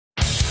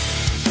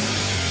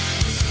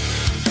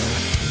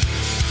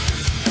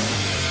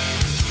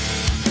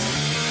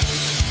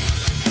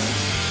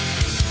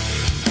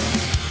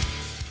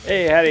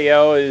Hey, howdy,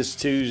 y'all. It's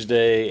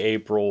Tuesday,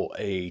 April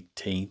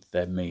 18th.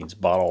 That means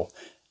bottle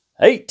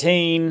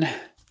 18. The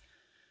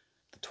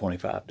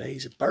 25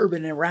 days of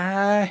bourbon and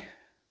rye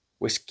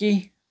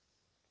whiskey.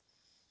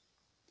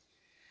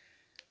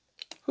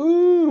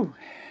 Whoo!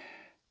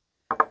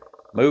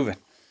 Moving.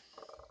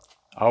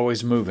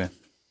 Always moving.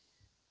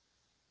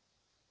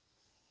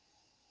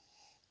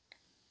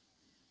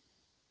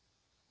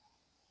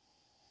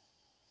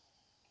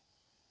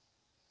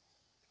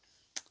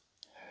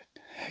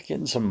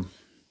 Getting some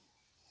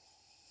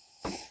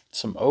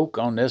oak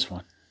on this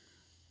one,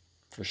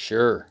 for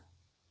sure.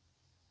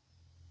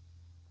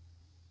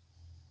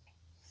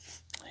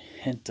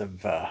 Hint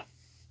of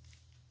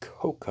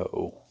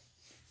cocoa.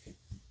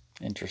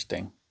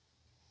 Interesting.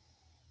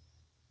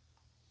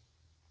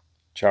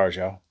 Charge,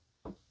 y'all.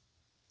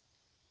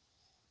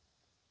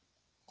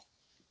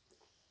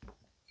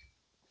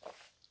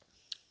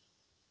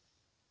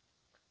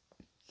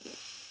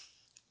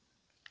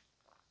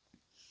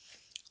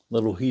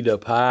 Little heat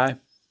up high.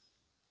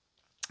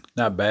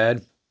 Not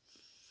bad.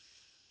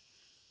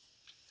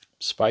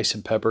 Spice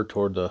and pepper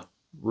toward the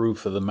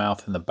roof of the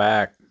mouth and the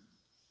back.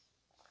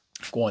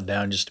 Going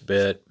down just a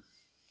bit.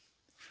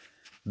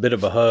 Bit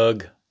of a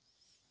hug.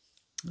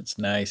 It's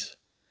nice.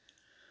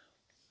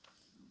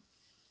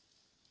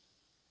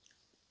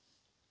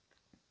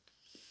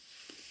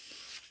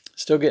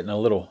 Still getting a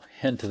little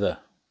hint of the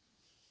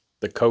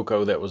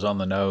cocoa that was on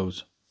the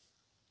nose.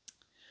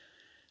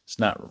 It's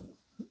not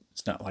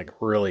like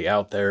really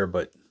out there,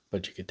 but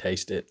you could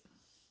taste it.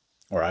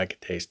 Or I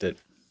could taste it.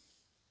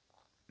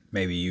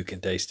 Maybe you can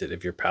taste it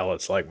if your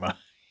palate's like mine.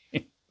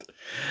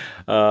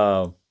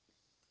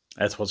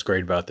 That's what's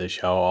great about this,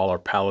 y'all. All our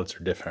palates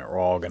are different. We're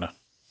all going to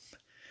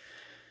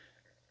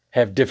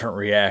have different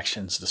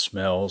reactions to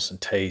smells and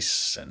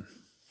tastes and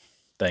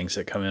things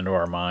that come into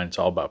our mind. It's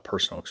all about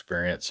personal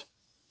experience.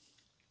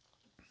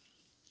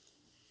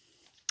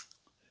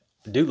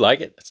 I do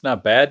like it. It's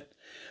not bad.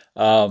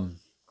 As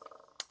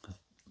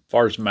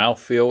far as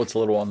mouthfeel, it's a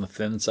little on the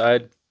thin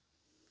side.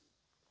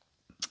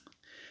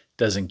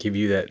 Doesn't give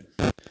you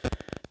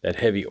that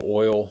heavy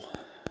oil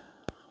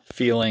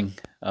feeling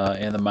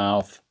in the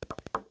mouth.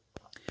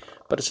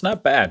 But it's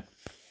not bad.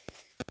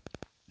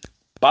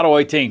 Bottle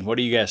 18, what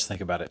do you guys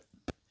think about it?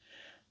 Let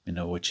me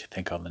know what you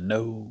think on the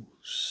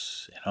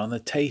nose and on the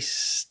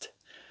taste.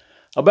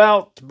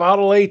 About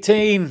bottle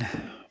 18,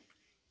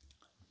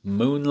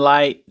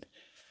 Moonlight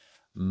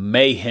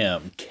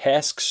Mayhem,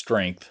 cask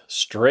strength,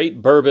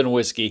 straight bourbon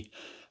whiskey,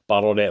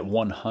 bottled at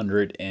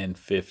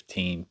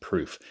 115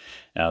 proof.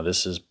 Now,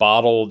 this is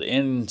bottled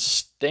in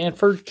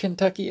Stanford,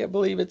 Kentucky, I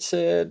believe it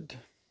said.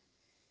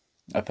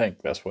 I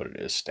think that's what it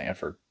is,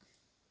 Stanford.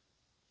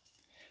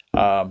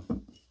 By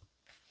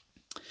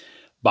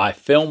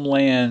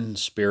Filmland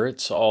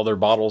Spirits. All their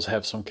bottles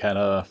have some kind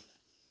of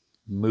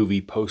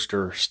movie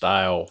poster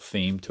style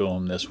theme to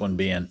them. This one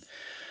being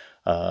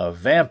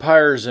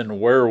vampires and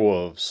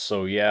werewolves.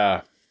 So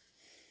yeah,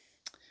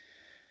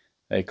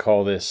 they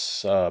call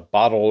this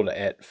bottled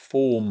at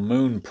full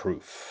moon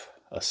proof,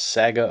 a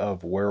saga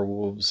of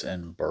werewolves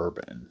and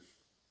bourbon.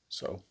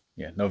 So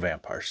yeah, no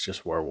vampires,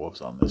 just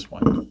werewolves on this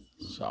one.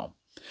 So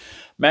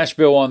mash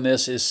bill on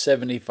this is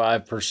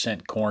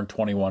 75% corn,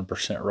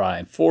 21% rye,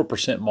 and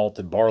 4%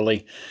 malted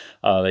barley.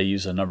 They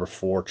use a number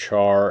 4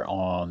 char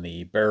on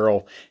the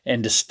barrel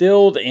and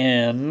distilled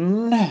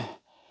in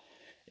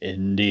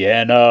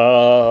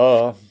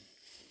Indiana.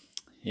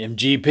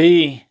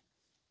 MGP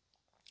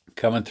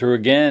coming through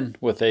again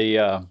with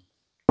a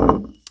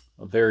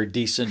very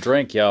decent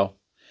drink, y'all.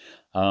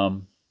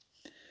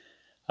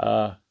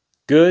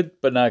 Good,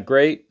 but not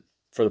great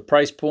for the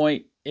price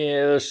point.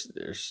 Yeah,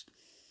 there's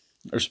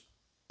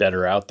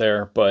better out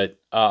there, but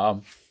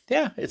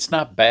yeah, it's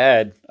not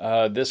bad.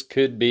 This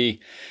could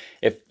be,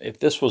 if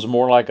this was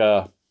more like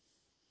a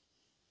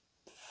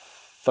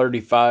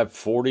 $35,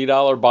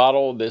 $40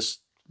 bottle, this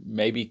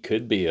maybe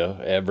could be a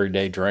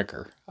everyday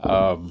drinker.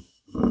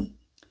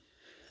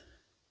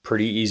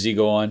 Pretty easy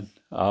going.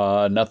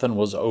 Nothing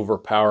was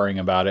overpowering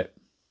about it.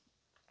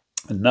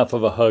 Enough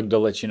of a hug to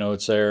let you know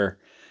it's there,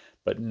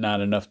 but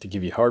not enough to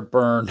give you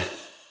heartburn.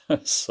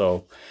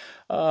 So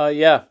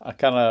yeah, I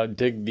kind of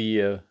dig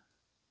the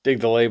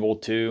label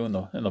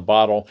too in the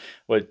bottle.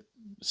 What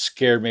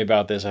scared me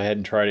about this, I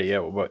hadn't tried it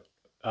yet, but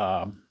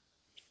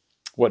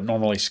what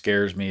normally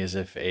scares me is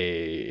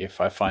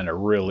if I find a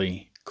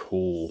really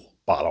cool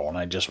bottle and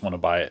I just want to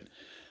buy it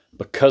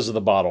because of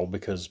the bottle,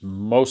 because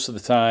most of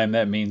the time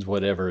that means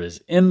whatever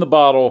is in the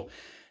bottle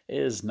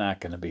is not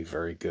going to be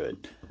very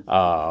good.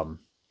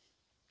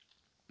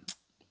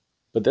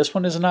 But this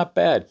one is not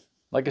bad.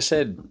 Like I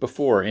said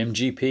before,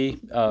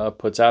 MGP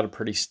puts out a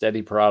pretty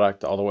steady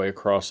product all the way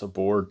across the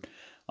board,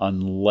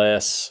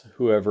 unless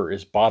whoever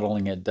is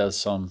bottling it does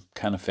some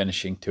kind of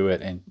finishing to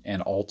it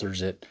and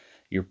alters it.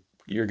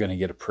 You're going to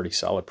get a pretty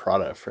solid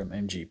product from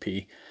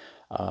MGP,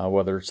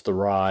 whether it's the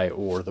rye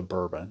or the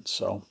bourbon.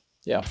 So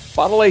yeah,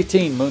 bottle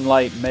 18,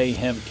 Moonlight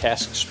Mayhem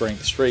cask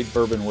strength straight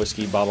bourbon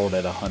whiskey, bottled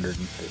at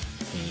 115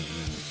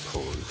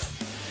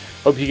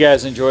 proof. Hope you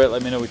guys enjoy it.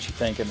 Let me know what you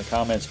think in the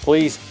comments,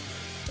 please.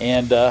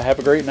 And have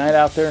a great night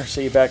out there.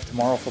 See you back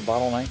tomorrow for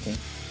Bottle 19.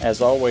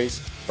 As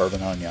always,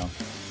 Bourbon on, y'all.